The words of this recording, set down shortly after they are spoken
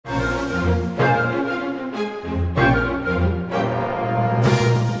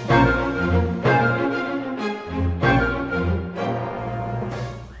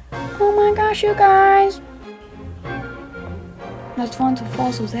you guys. Let's find some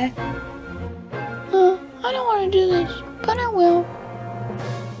fossils, eh? I don't want to do this, but I will.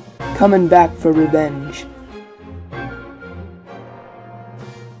 Coming back for revenge.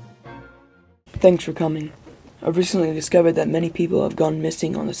 Thanks for coming. I've recently discovered that many people have gone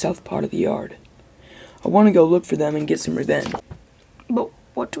missing on the south part of the yard. I want to go look for them and get some revenge. But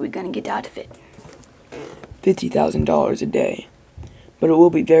what are we gonna get out of it? $50,000 a day. But it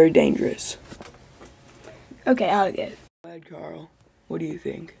will be very dangerous. Okay, I'll go. Go ahead, Carl. What do you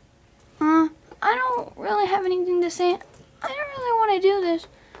think? I don't really have anything to say. I don't really want to do this.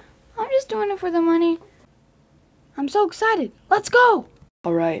 I'm just doing it for the money. I'm so excited. Let's go!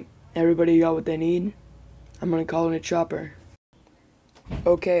 Alright, everybody got what they need? I'm gonna call in a chopper.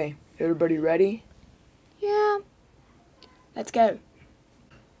 Okay, everybody ready? Yeah. Let's go.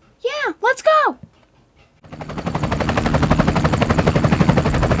 Yeah, let's go!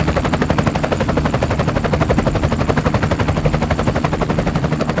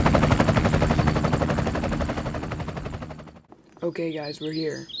 Okay guys, we're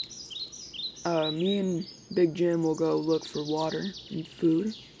here. Me and Big Jim will go look for water and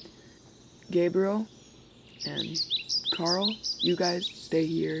food. Gabriel and Carl, you guys stay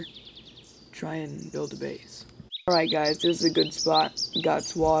here. Try and build a base. Alright guys, this is a good spot. It got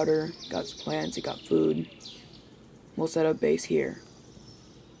water, got plants, it got food. We'll set up base here.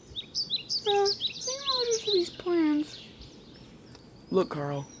 I'm allergic to these plants. Look,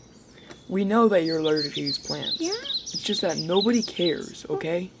 Carl. We know that you're allergic to these plants. Yeah? It's just that nobody cares,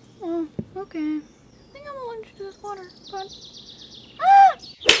 okay? Oh, okay. I think I'm allergic to this water, but...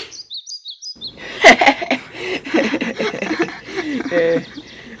 Hey,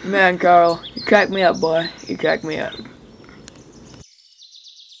 man, Carl, you crack me up, boy. You crack me up.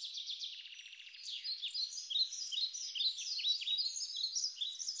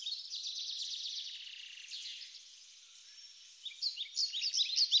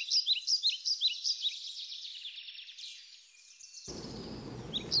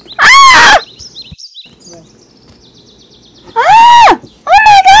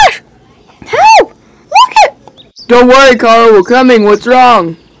 Don't worry, Carl, we're coming. What's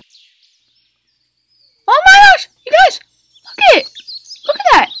wrong? Oh my gosh! You guys! Look at it! Look at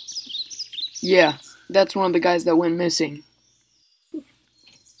that! Yeah, that's one of the guys that went missing.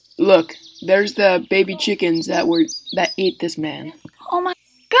 Look, there's the baby chickens that ate this man. Oh my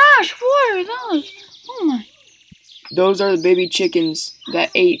gosh, what are those? Oh my. Those are the baby chickens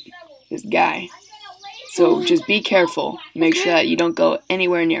that ate this guy. So just be careful. Make sure that you don't go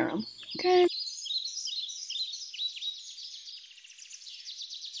anywhere near them. Okay.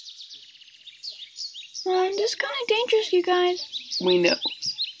 This is kind of dangerous, you guys. We know.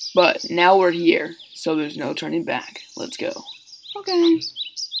 But now we're here, so there's no turning back. Let's go. Okay.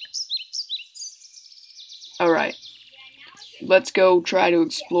 Alright. Let's go try to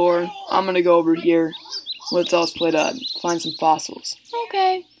explore. I'm gonna go over here. Let's all split up. Find some fossils.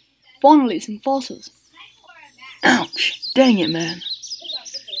 Okay. Finally, some fossils. Ouch. Dang it, man.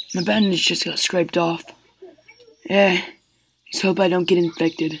 My bandage just got scraped off. Yeah. Just hope I don't get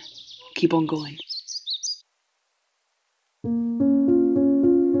infected. Keep on going.